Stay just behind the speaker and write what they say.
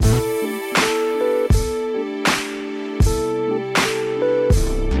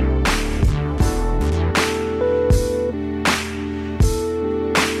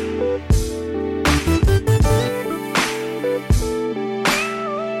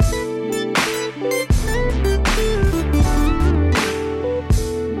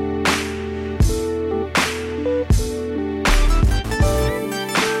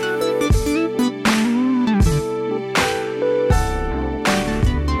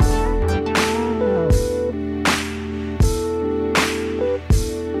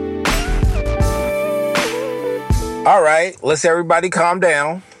All right, let's everybody calm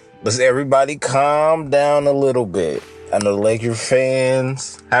down. Let's everybody calm down a little bit. I know the Lakers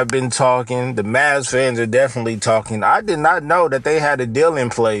fans have been talking. The Mavs fans are definitely talking. I did not know that they had a deal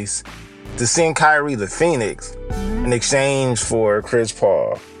in place to send Kyrie to Phoenix in exchange for Chris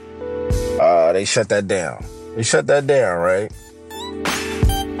Paul. They shut that down. Right?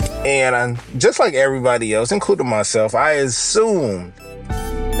 And just like everybody else, including myself, I assumed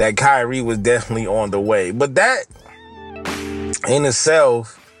that Kyrie was definitely on the way. But that in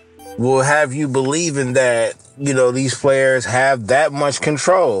itself will have you believing that, these players have that much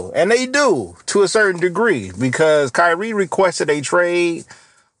control. And they do to a certain degree, because Kyrie requested a trade,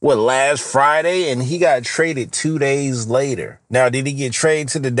 last Friday, and he got traded 2 days later. Now, did he get traded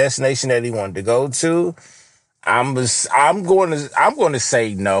to the destination that he wanted to go to? I'm going to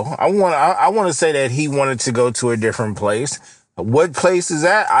say no. I want to say that he wanted to go to a different place. What place is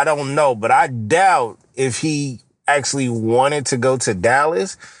that? I don't know, but I doubt if he actually wanted to go to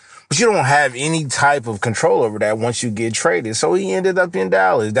Dallas. But you don't have any type of control over that once you get traded. So he ended up in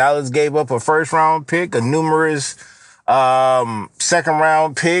Dallas. Dallas gave up a first round pick, a numerous second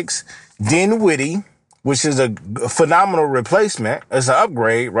round picks, Dinwiddie, which is a phenomenal replacement. It's an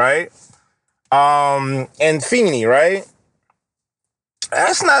upgrade, right? And Feeney, right?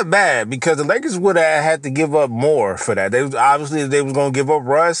 That's not bad, because the Lakers would have had to give up more for that. They was going to give up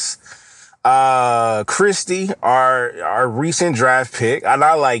Russ, Christie, our recent draft pick, and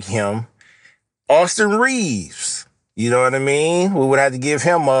I like him. Austin Reeves, you know what I mean? We would have to give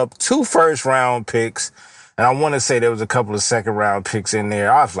him up 2 first round picks. And I want to say there was a couple of second round picks in there.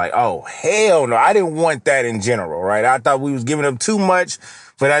 I was like, oh, hell no. I didn't want that in general, right? I thought we was giving up too much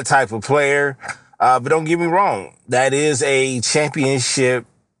for that type of player. But don't get me wrong. That is a championship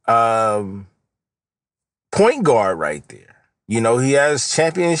point guard right there. He has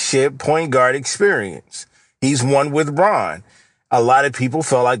championship point guard experience. He's won with Bron. A lot of people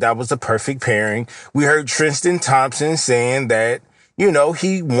felt like that was the perfect pairing. We heard Tristan Thompson saying that,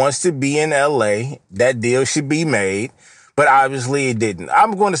 he wants to be in LA. That deal should be made. But obviously it didn't.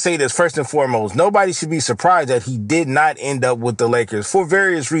 I'm going to say this first and foremost. Nobody should be surprised that he did not end up with the Lakers for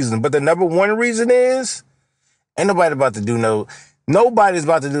various reasons. But the number one reason is nobody's about to do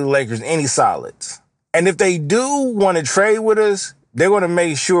the Lakers any solids. And if they do want to trade with us, they're going to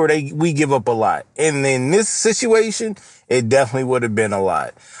make sure we give up a lot. And in this situation, it definitely would have been a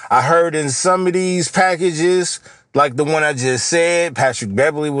lot. I heard in some of these packages, like the one I just said, Patrick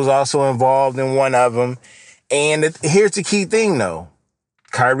Beverley was also involved in one of them. And here's the key thing, though.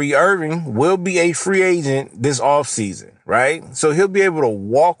 Kyrie Irving will be a free agent this offseason, right? So he'll be able to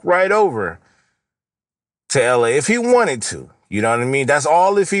walk right over to LA if he wanted to. You know what I mean? That's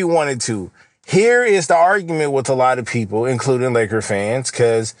all if he wanted to. Here is the argument with a lot of people, including Laker fans,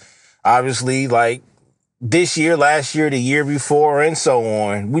 because obviously, like this year, last year, the year before, and so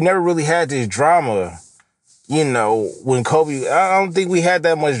on, we never really had this drama. When Kobe, I don't think we had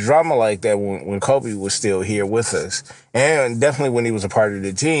that much drama like that when Kobe was still here with us. And definitely when he was a part of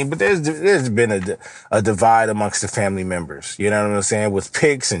the team. But there's been a divide amongst the family members. You know what I'm saying? With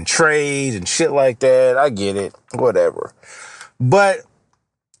picks and trades and shit like that. I get it. Whatever. But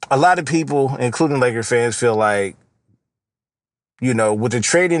a lot of people, including Laker fans, feel like, with the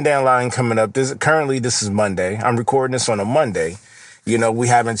trading deadline coming up, this is Monday. I'm recording this on a Monday. We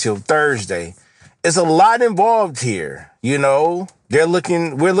have until Thursday. It's a lot involved here. We're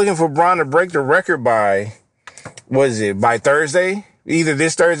looking for Bron to break the record by Thursday? Either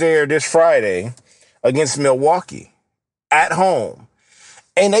this Thursday or this Friday against Milwaukee at home.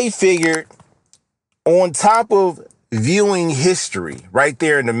 And they figured, on top of viewing history right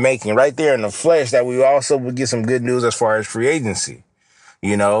there in the making, right there in the flesh, that we also would get some good news as far as free agency.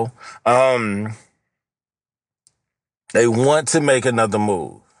 They want to make another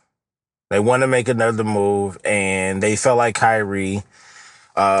move. And they felt like Kyrie,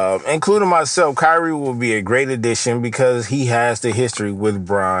 including myself, Kyrie will be a great addition because he has the history with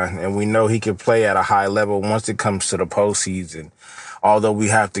Bron, and we know he can play at a high level once it comes to the postseason. Although we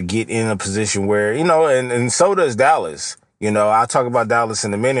have to get in a position where, and so does Dallas. I'll talk about Dallas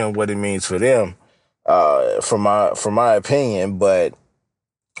in a minute and what it means for them, from my opinion, but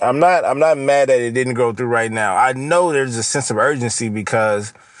I'm not mad that it didn't go through right now. I know there's a sense of urgency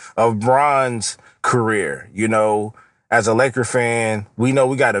because of Bron's career. As a Laker fan, we know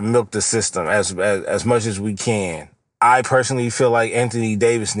we got to milk the system as much as we can. I personally feel like Anthony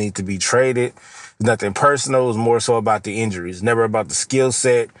Davis needs to be traded. It's nothing personal. It's more so about the injuries. Never about the skill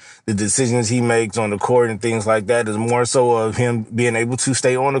set, the decisions he makes on the court and things like that. It's more so of him being able to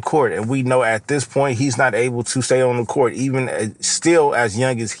stay on the court. And we know at this point, he's not able to stay on the court, even still as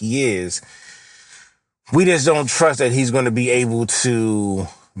young as he is. we just don't trust that he's going to be able to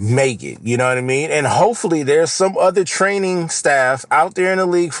make it. You know what I mean? And hopefully there's some other training staff out there in the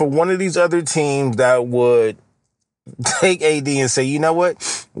league for one of these other teams that would take AD and say, you know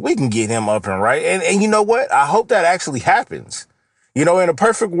what, we can get him up and right. And you know what? I hope that actually happens. You know, in a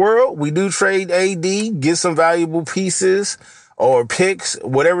perfect world, we do trade AD, get some valuable pieces or picks,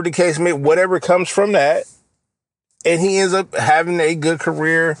 whatever the case may, whatever comes from that. And he ends up having a good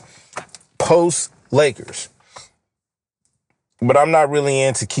career post Lakers. But I'm not really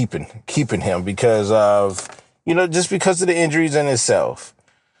into keeping him because of, you know, just because of the injuries in itself.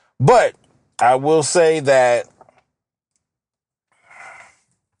 But I will say that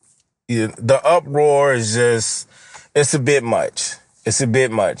the uproar is just, it's a bit much. It's a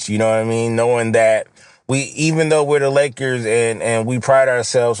bit much. You know what I mean? Knowing that even though we're the Lakers and we pride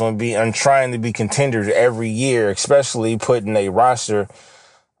ourselves on trying to be contenders every year, especially putting a roster,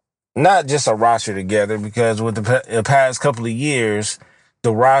 not just a roster together, because with the past couple of years,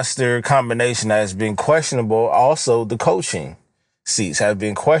 the roster combination has been questionable. Also, the coaching seats have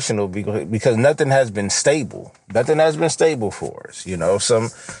been questionable because nothing has been stable. Nothing has been stable for us. You know, some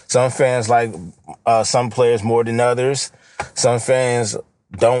fans like some players more than others. Some fans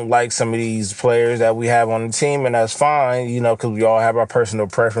don't like some of these players that we have on the team, and that's fine, you know, because we all have our personal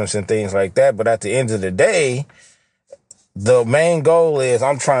preference and things like that. But at the end of the day, the main goal is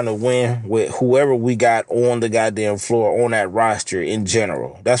I'm trying to win with whoever we got on the goddamn floor on that roster in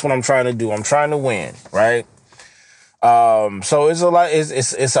general. That's what I'm trying to do. I'm trying to win, right? So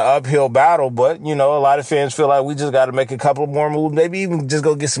it's it's an uphill battle, but you know, a lot of fans feel like we just got to make a couple more moves, maybe even just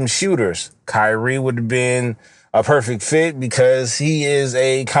go get some shooters. Kyrie would have been a perfect fit because he is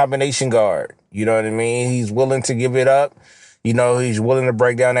a combination guard. You know what I mean? He's willing to give it up. You know, he's willing to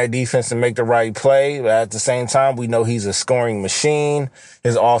break down that defense and make the right play. But at the same time, we know he's a scoring machine.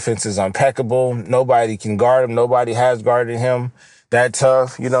 His offense is impeccable. Nobody can guard him. Nobody has guarded him that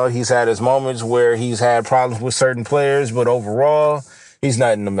tough. You know, he's had his moments where he's had problems with certain players, but overall, he's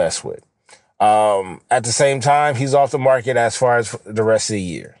nothing to mess with. At the same time, he's off the market as far as the rest of the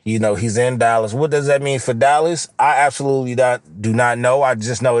year. You know, he's in Dallas. What does that mean for Dallas? I absolutely do not know. I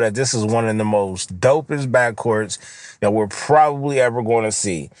just know that this is one of the most dopest backcourts that we're probably ever going to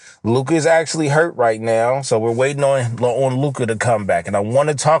see. Luka is actually hurt right now, so we're waiting on Luka to come back. And I want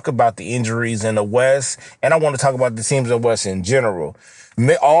to talk about the injuries in the West, and I want to talk about the teams in the West in general,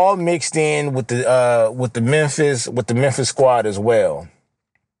 all mixed in with the Memphis squad as well.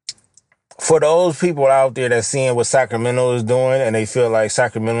 For those people out there that's seeing what Sacramento is doing and they feel like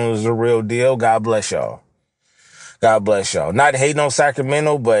Sacramento is the real deal, God bless y'all. God bless y'all. Not hating on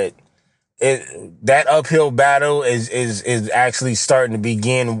Sacramento, but that uphill battle is actually starting to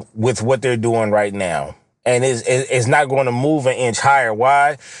begin with what they're doing right now. And it's not going to move an inch higher.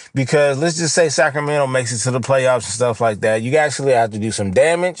 Why? Because let's just say Sacramento makes it to the playoffs and stuff like that. You actually have to do some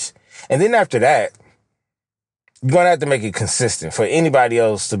damage. And then after that, you're going to have to make it consistent for anybody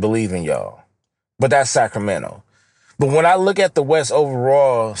else to believe in y'all. But that's Sacramento. But when I look at the West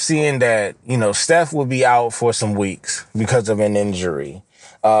overall, seeing that, you know, Steph will be out for some weeks because of an injury.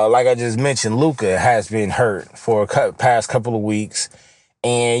 Like I just mentioned, Luka has been hurt for past couple of weeks.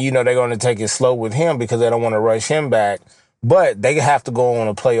 And, you know, they're going to take it slow with him because they don't want to rush him back. But they have to go on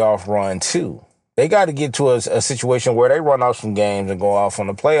a playoff run, too. They got to get to a situation where they run off some games and go off on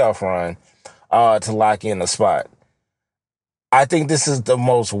a playoff run to lock in a spot. I think this is the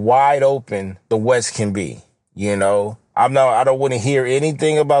most wide open the West can be. You know, I don't want to hear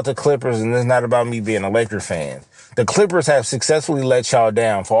anything about the Clippers, and it's not about me being a Laker fan. The Clippers have successfully let y'all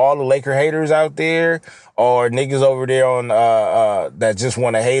down. For all the Laker haters out there or niggas over there on that just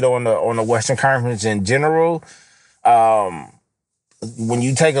want to hate on the Western Conference in general, when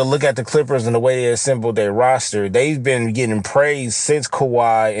you take a look at the Clippers and the way they assembled their roster, they've been getting praised since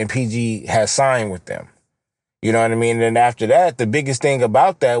Kawhi and PG has signed with them. You know what I mean? And after that, the biggest thing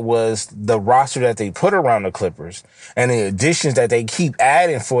about that was the roster that they put around the Clippers and the additions that they keep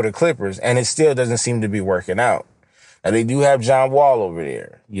adding for the Clippers, and it still doesn't seem to be working out. Now, they do have John Wall over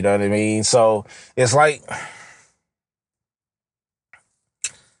there. You know what I mean? So it's like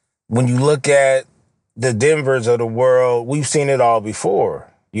when you look at the Denvers of the world, we've seen it all before.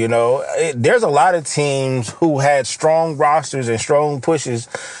 You know, there's a lot of teams who had strong rosters and strong pushes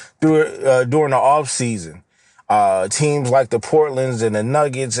during the off season. Teams like the Portlands and the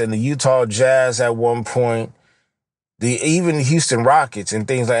Nuggets and the Utah Jazz at one point, even the Houston Rockets and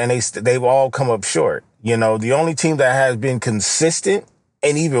things like, and they've all come up short. You know, the only team that has been consistent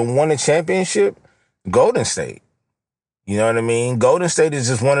and even won a championship, Golden State. You know what I mean? Golden State is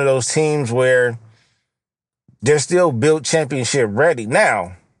just one of those teams where they're still built championship ready.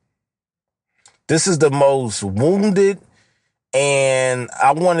 Now, This is the most wounded, and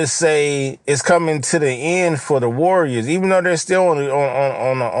I want to say it's coming to the end for the Warriors, even though they're still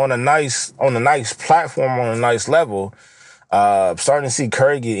on a nice platform, on a nice level. Starting to see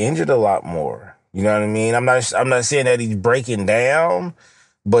Curry get injured a lot more. You know what I mean? I'm not saying that he's breaking down,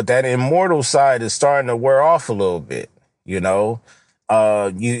 but that immortal side is starting to wear off a little bit. You know,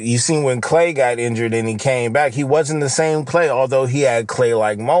 you seen when Clay got injured and he came back, he wasn't the same Clay, although he had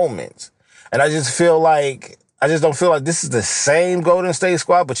Clay-like moments. And I just don't feel like this is the same Golden State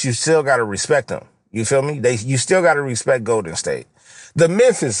squad, but you still got to respect them. You feel me? You still got to respect Golden State. The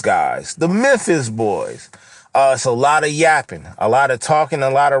Memphis guys, the Memphis boys. It's a lot of yapping, a lot of talking, a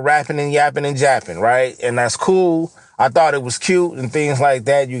lot of rapping and yapping and japping, right? And that's cool. I thought it was cute and things like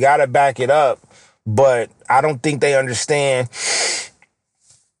that. You got to back it up. But I don't think they understand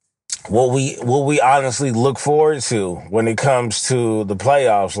what we honestly look forward to when it comes to the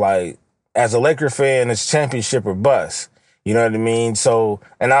playoffs. Like, as a Laker fan, it's championship or bust. You know what I mean? So,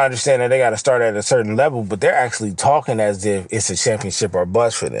 and I understand that they got to start at a certain level, but they're actually talking as if it's a championship or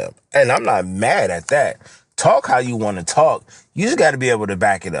bust for them. And I'm not mad at that. Talk how you want to talk. You just got to be able to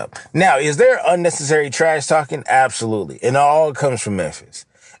back it up. Now, is there unnecessary trash talking? Absolutely. And it all comes from Memphis.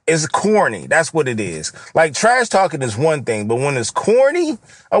 It's corny. That's what it is. Like, trash talking is one thing, but when it's corny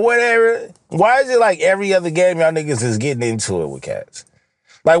or whatever, why is it like every other game y'all niggas is getting into it with cats?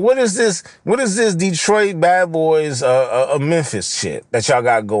 Like, what is this Detroit Bad Boys, Memphis shit that y'all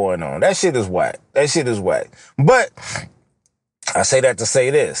got going on? That shit is whack. But I say that to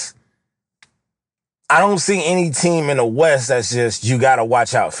say this. I don't see any team in the West that's just, you got to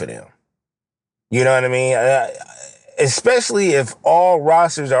watch out for them. You know what I mean? Especially if all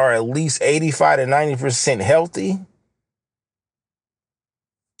rosters are at least 85 to 90% healthy.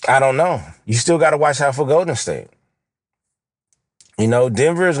 I don't know. You still got to watch out for Golden State. You know,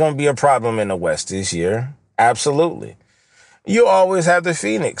 Denver is going to be a problem in the West this year. Absolutely. You always have the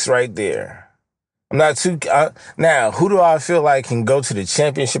Phoenix right there. I'm not too... now, who do I feel like can go to the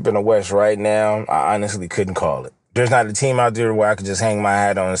championship in the West right now? I honestly couldn't call it. There's not a team out there where I could just hang my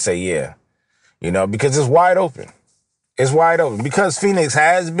hat on and say, yeah. You know, because it's wide open. It's wide open. Because Phoenix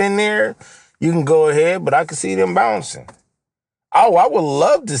has been there, you can go ahead, but I can see them bouncing. Oh, I would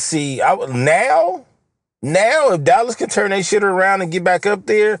love to see... Now, if Dallas can turn their shit around and get back up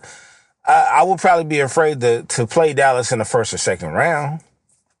there, I would probably be afraid to play Dallas in the first or second round.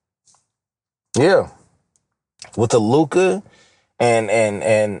 Yeah. With the Luka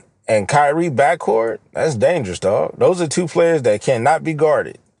and Kyrie backcourt, that's dangerous, dog. Those are two players that cannot be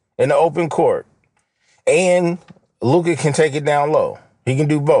guarded in the open court. And Luka can take it down low. He can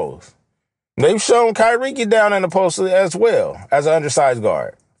do both. They've shown Kyrie get down in the post as well as an undersized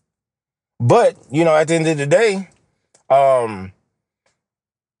guard. But, you know, at the end of the day, I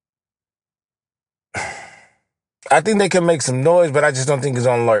think they can make some noise, but I just don't think it's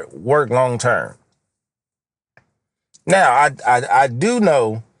going to work long term. Now, I do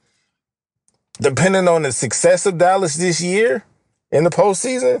know, depending on the success of Dallas this year in the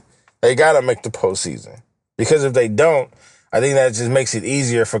postseason, they got to make the postseason. Because if they don't, I think that just makes it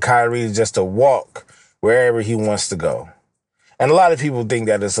easier for Kyrie just to walk wherever he wants to go. And a lot of people think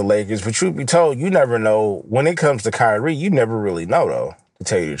that it's the Lakers, but truth be told, you never know. When it comes to Kyrie, you never really know, though, to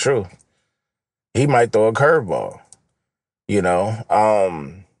tell you the truth. He might throw a curveball, you know.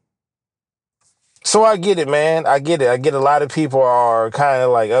 So I get it, man. I get it. I get a lot of people are kind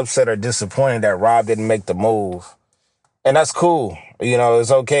of like upset or disappointed that Rob didn't make the move. And that's cool. You know, it's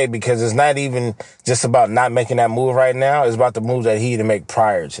okay because it's not even just about not making that move right now. It's about the moves that he had to make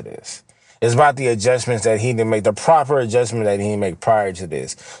prior to this. It's about the adjustments that he didn't make, the proper adjustment that he didn't make prior to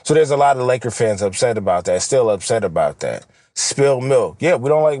this. So there's a lot of Laker fans upset about that, still upset about that. Spilled milk. Yeah, we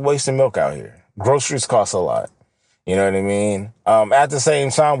don't like wasting milk out here. Groceries cost a lot. You know what I mean? At the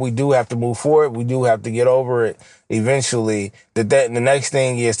same time, we do have to move forward. We do have to get over it eventually. The next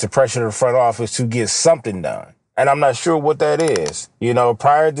thing is to pressure the front office to get something done. And I'm not sure what that is. You know,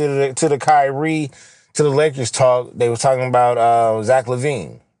 prior to the Kyrie, to the Lakers talk, they were talking about Zach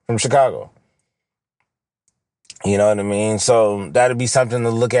LaVine from Chicago. You know what I mean? So that'd be something to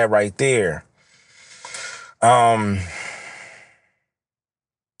look at right there. I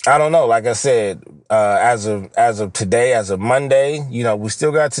don't know. Like I said, as of today, as of Monday, you know, we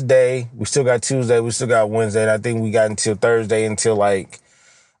still got today, we still got Tuesday, we still got Wednesday, and I think we got until Thursday until like,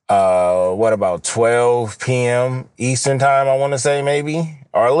 about 12 p.m. Eastern time, I want to say maybe,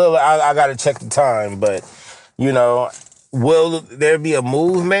 or a little, I got to check the time, but you know, will there be a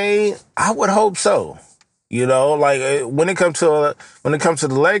move made? I would hope so. You know, like when it comes to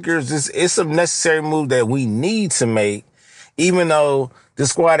the Lakers, it's a necessary move that we need to make, even though the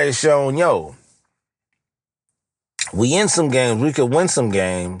squad has shown, We in some games. We could win some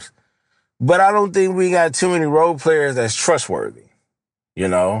games. But I don't think we got too many role players that's trustworthy, you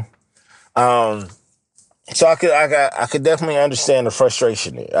know? Um, so I could definitely understand the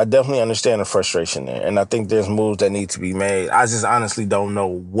frustration there. I definitely understand the frustration there. And I think there's moves that need to be made. I just honestly don't know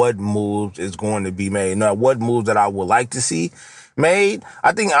what moves is going to be made. Now, what moves that I would like to see made.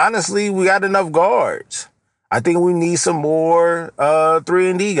 I think honestly, we got enough guards. I think we need some more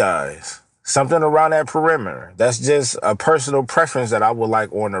 3-and-D guys. Something around that perimeter. That's just a personal preference that I would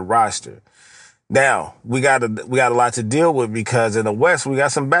like on the roster. Now, we got a lot to deal with because in the West, we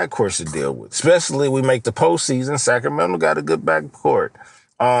got some backcourts to deal with. Especially we make the postseason. Sacramento got a good backcourt.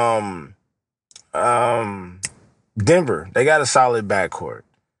 Um, Denver, they got a solid backcourt.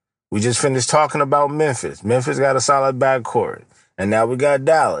 We just finished talking about Memphis. Memphis got a solid backcourt. And now we got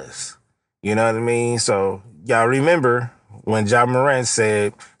Dallas. You know what I mean? So y'all remember when Ja Morant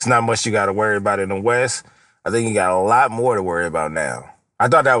said it's not much you got to worry about in the West. I think you got a lot more to worry about now. I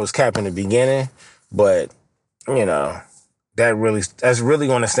thought that was cap in the beginning, but you know, that's really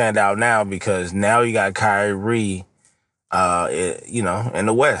going to stand out now because now you got Kyrie, in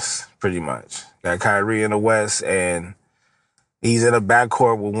the West, pretty much. Got Kyrie in the West, and he's in a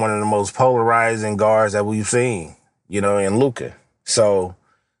backcourt with one of the most polarizing guards that we've seen, in Luka. So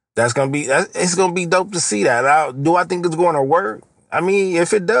it's gonna be dope to see that. Do I think it's going to work? I mean,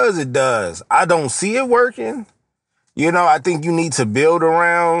 if it does, it does. I don't see it working. I think you need to build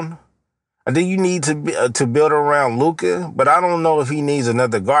around. I think you need to build around Luka, but I don't know if he needs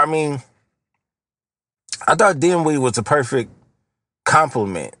another guard. I mean, I thought Dinwiddie was a perfect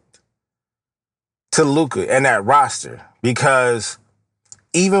complement to Luka and that roster because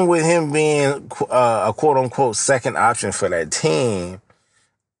even with him being a quote unquote second option for that team,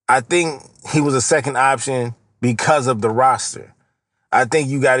 I think he was a second option because of the roster. I think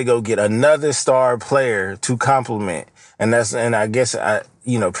you got to go get another star player to complement. And I guess,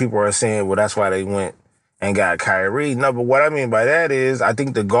 people are saying, well, that's why they went and got Kyrie. No, but what I mean by that is I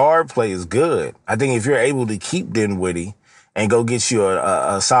think the guard play is good. I think if you're able to keep Dinwiddie and go get you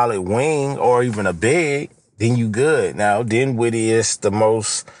a solid wing or even a big, then you good. Now, Dinwiddie is the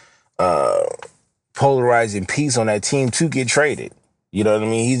most polarizing piece on that team to get traded. You know what I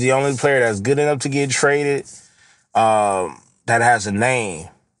mean? He's the only player that's good enough to get traded. That has a name,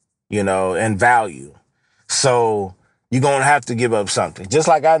 and value. So you're going to have to give up something. Just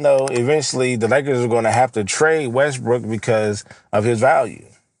like I know eventually the Lakers are going to have to trade Westbrook because of his value.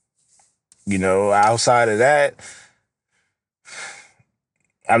 Outside of that,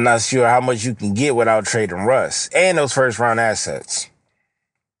 I'm not sure how much you can get without trading Russ and those first round assets.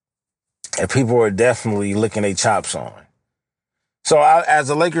 And people are definitely licking their chops on. So as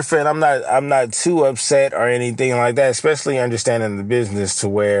a Laker fan, I'm not too upset or anything like that, especially understanding the business to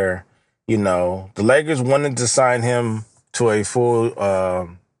where, the Lakers wanted to sign him to a full, they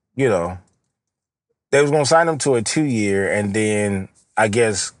was going to sign him to a 2-year and then I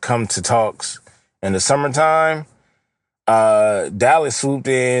guess come to talks in the summertime. Dallas swooped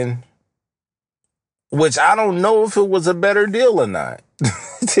in, which I don't know if it was a better deal or not,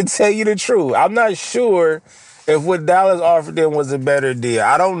 to tell you the truth. I'm not sure if what Dallas offered them was a better deal.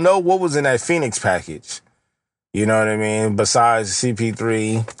 I don't know what was in that Phoenix package. You know what I mean? Besides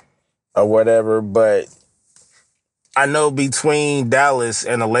CP3 or whatever. But I know between Dallas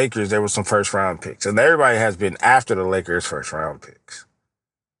and the Lakers, there were some first round picks. And everybody has been after the Lakers' first round picks.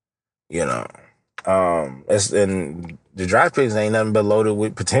 And the draft picks ain't nothing but loaded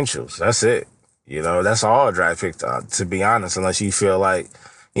with potentials. That's it. That's all draft picks, to be honest, unless you feel like,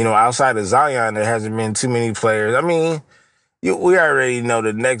 outside of Zion, there hasn't been too many players. I mean, we already know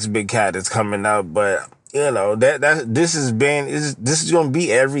the next big cat that's coming up, but this is going to be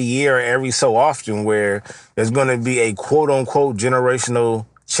every year, every so often where there's going to be a quote unquote generational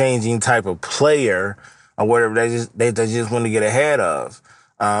changing type of player or whatever they just want to get ahead of.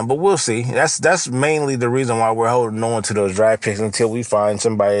 But we'll see. That's mainly the reason why we're holding on to those draft picks until we find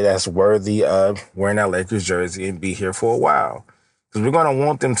somebody that's worthy of wearing that Lakers jersey and be here for a while. Because we're going to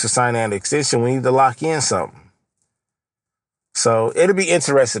want them to sign that extension. We need to lock in something. So it'll be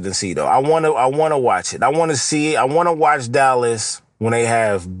interesting to see, though. I want to watch it. I want to see it. I want to watch Dallas when they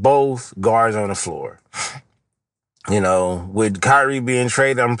have both guards on the floor. With Kyrie being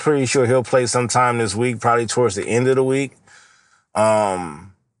traded, I'm pretty sure he'll play sometime this week, probably towards the end of the week. But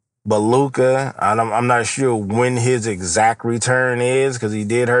Luka, I'm not sure when his exact return is because he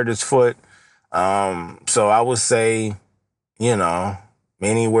did hurt his foot. So I would say,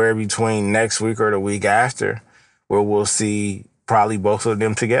 anywhere between next week or the week after where we'll see probably both of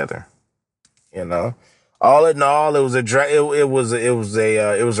them together, All in all, it was a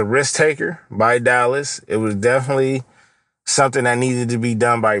risk taker by Dallas. It was definitely something that needed to be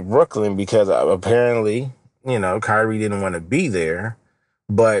done by Brooklyn because apparently, Kyrie didn't want to be there.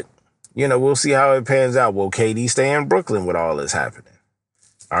 But, we'll see how it pans out. Will KD stay in Brooklyn with all this happening?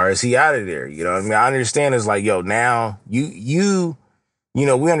 Or is he out of there? You know what I mean? I understand it's like, now we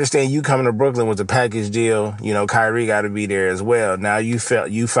understand you coming to Brooklyn with a package deal. Kyrie got to be there as well. Now you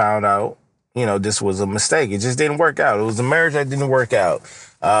found out, this was a mistake. It just didn't work out. It was a marriage that didn't work out,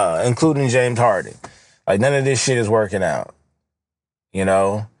 including James Harden. Like none of this shit is working out,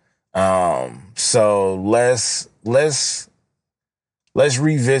 So let's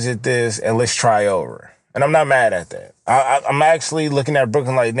revisit this and let's try over. And I'm not mad at that. I'm actually looking at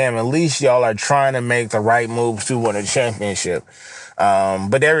Brooklyn like, damn, at least y'all are trying to make the right moves to win a championship.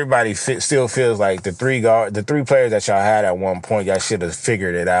 But everybody still feels like the three players that y'all had at one point, y'all should have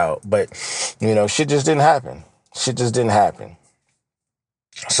figured it out. But, shit just didn't happen.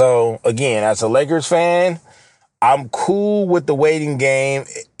 So, again, as a Lakers fan, I'm cool with the waiting game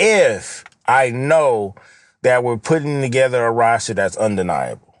if I know that we're putting together a roster that's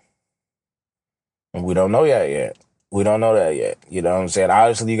undeniable. And we don't know that yet. We don't know that yet. You know what I'm saying?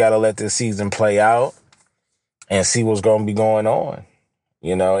 Obviously, you got to let this season play out and see what's going to be going on.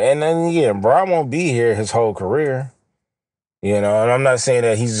 And then, Bron won't be here his whole career. And I'm not saying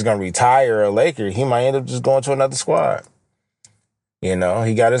that he's just going to retire a Laker. He might end up just going to another squad. He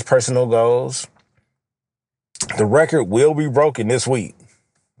got his personal goals. The record will be broken this week,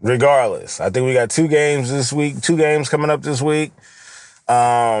 regardless. I think we got 2 games this week, 2 games coming up this week.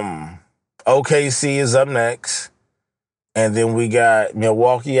 OKC is up next. And then we got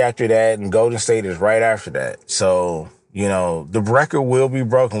Milwaukee after that, and Golden State is right after that. So, the record will be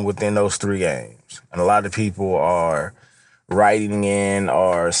broken within those 3 games. And a lot of people are writing in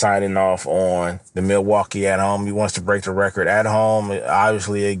or signing off on the Milwaukee at home. He wants to break the record at home,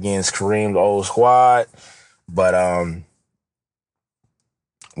 obviously against Kareem's old squad. But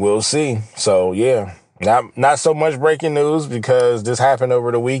we'll see. So, yeah. Not so much breaking news because this happened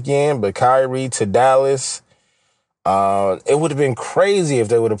over the weekend, but Kyrie to Dallas. It would have been crazy if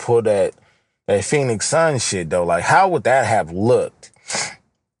they would have pulled that Phoenix Suns shit, though. Like, how would that have looked?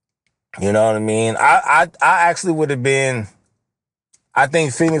 You know what I mean? I actually would have been... I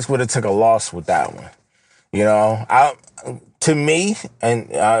think Phoenix would have took a loss with that one. To me, and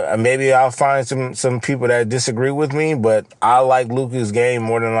maybe I'll find some people that disagree with me, but I like Luka's game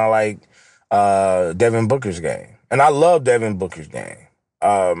more than I like Devin Booker's game. And I love Devin Booker's game.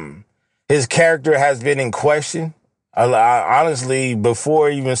 His character has been in question. I honestly, before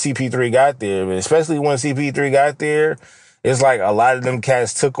even CP3 got there, but especially when CP3 got there, it's like a lot of them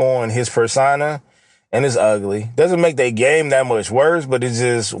cats took on his persona, and it's ugly. Doesn't make their game that much worse, but it's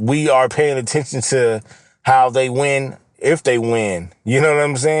just we are paying attention to how they win, if they win. You know what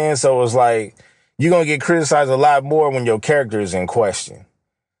I'm saying? So it's like you're going to get criticized a lot more when your character is in question.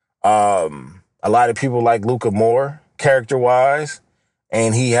 A lot of people like Luka more, character-wise.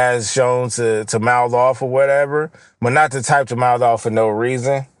 And he has shown to mouth off or whatever, but not the type to mouth off for no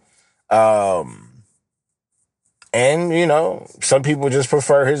reason. And, some people just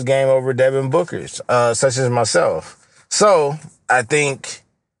prefer his game over Devin Booker's, such as myself. So I think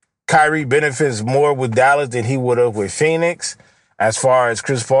Kyrie benefits more with Dallas than he would have with Phoenix. As far as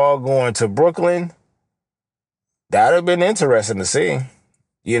Chris Paul going to Brooklyn, that would have been interesting to see,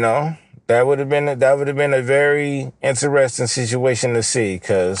 That would have been a very interesting situation to see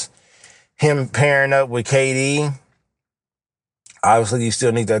because him pairing up with KD, obviously you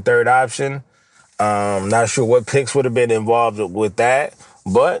still need that third option. Not sure what picks would have been involved with that,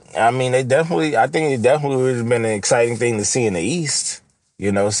 but I think it definitely would have been an exciting thing to see in the East.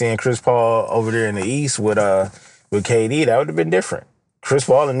 Seeing Chris Paul over there in the East with KD, that would have been different. Chris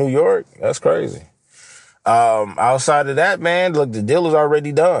Paul in New York, that's crazy. Outside of that, man, look, the deal is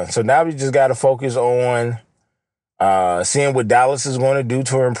already done. So now we just got to focus on seeing what Dallas is going to do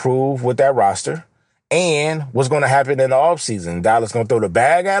to improve with that roster and what's going to happen in the offseason. Dallas going to throw the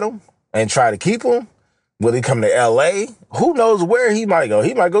bag at him and try to keep him. Will he come to L.A.? Who knows where he might go?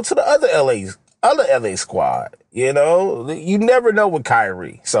 He might go to the other L.A. squad. You never know with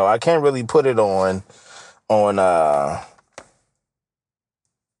Kyrie. So I can't really put it on the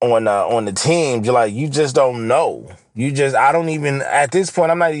team. You just don't know. At this point,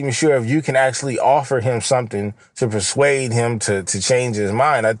 I'm not even sure if you can actually offer him something to persuade him to change his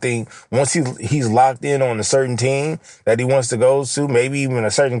mind. I think once he's locked in on a certain team that he wants to go to, maybe even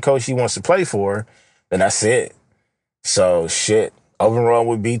a certain coach he wants to play for, then that's it. So shit. Overrun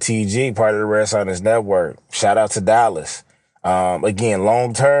with BTG, part of the Red Sox Network. Shout out to Dallas. Again,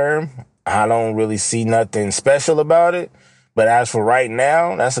 long term, I don't really see nothing special about it. But as for right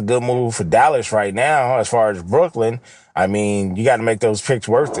now, that's a good move for Dallas right now. As far as Brooklyn, I mean, you got to make those picks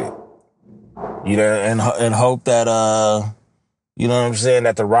worth it. You know, and hope that you know what I'm saying,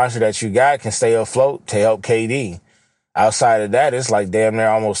 that the roster that you got can stay afloat to help KD. Outside of that, it's like damn near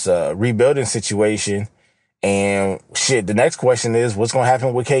almost a rebuilding situation. And shit, the next question is, what's going to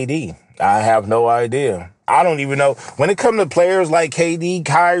happen with KD? I have no idea. I don't even know. When it comes to players like KD,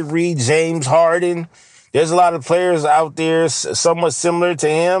 Kyrie, James Harden, there's a lot of players out there somewhat similar to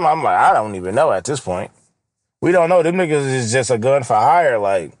him. I'm like, I don't even know at this point. We don't know. Them niggas is just a gun for hire,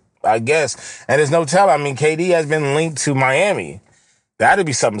 like, I guess. And there's no telling. I mean, KD has been linked to Miami. That'd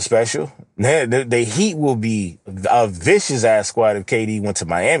be something special. The Heat will be a vicious ass squad if KD went to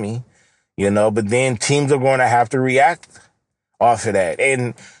Miami, you know, but then teams are going to have to react off of that.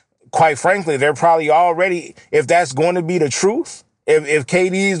 And quite frankly, they're probably already, if that's going to be the truth, if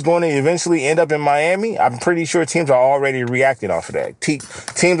KD is going to eventually end up in Miami, I'm pretty sure teams are already reacting off of that.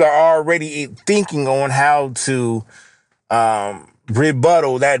 Teams are already thinking on how to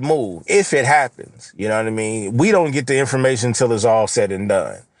rebuttal that move if it happens. You know what I mean? We don't get the information until it's all said and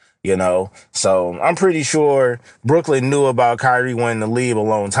done, you know? So I'm pretty sure Brooklyn knew about Kyrie wanting to leave a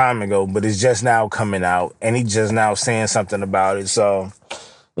long time ago, but it's just now coming out and he's just now saying something about it. So,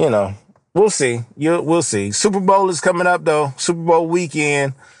 you know, we'll see. We'll see. Super Bowl is coming up though. Super Bowl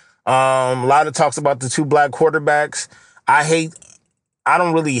weekend. A lot of talks about the two black quarterbacks. I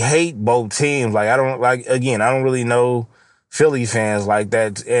don't really hate both teams. I don't really know Philly fans like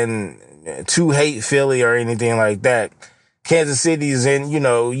that and to hate Philly or anything like that. Kansas City's in, you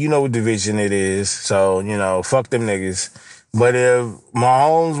know what division it is. So, you know, fuck them niggas. But if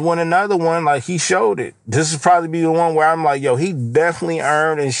Mahomes won another one, like he showed it, this would probably be the one where I'm like, yo, he definitely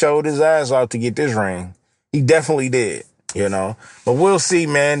earned and showed his ass off to get this ring. He definitely did, you know. But we'll see,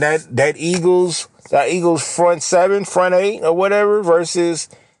 man. That Eagles front seven, front eight or whatever versus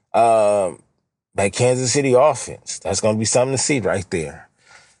that Kansas City offense. That's going to be something to see right there.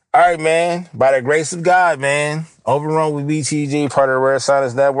 All right, man. By the grace of God, man. Overrun with BTG, part of the Rare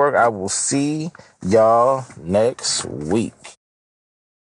Science Network. I will see y'all next week.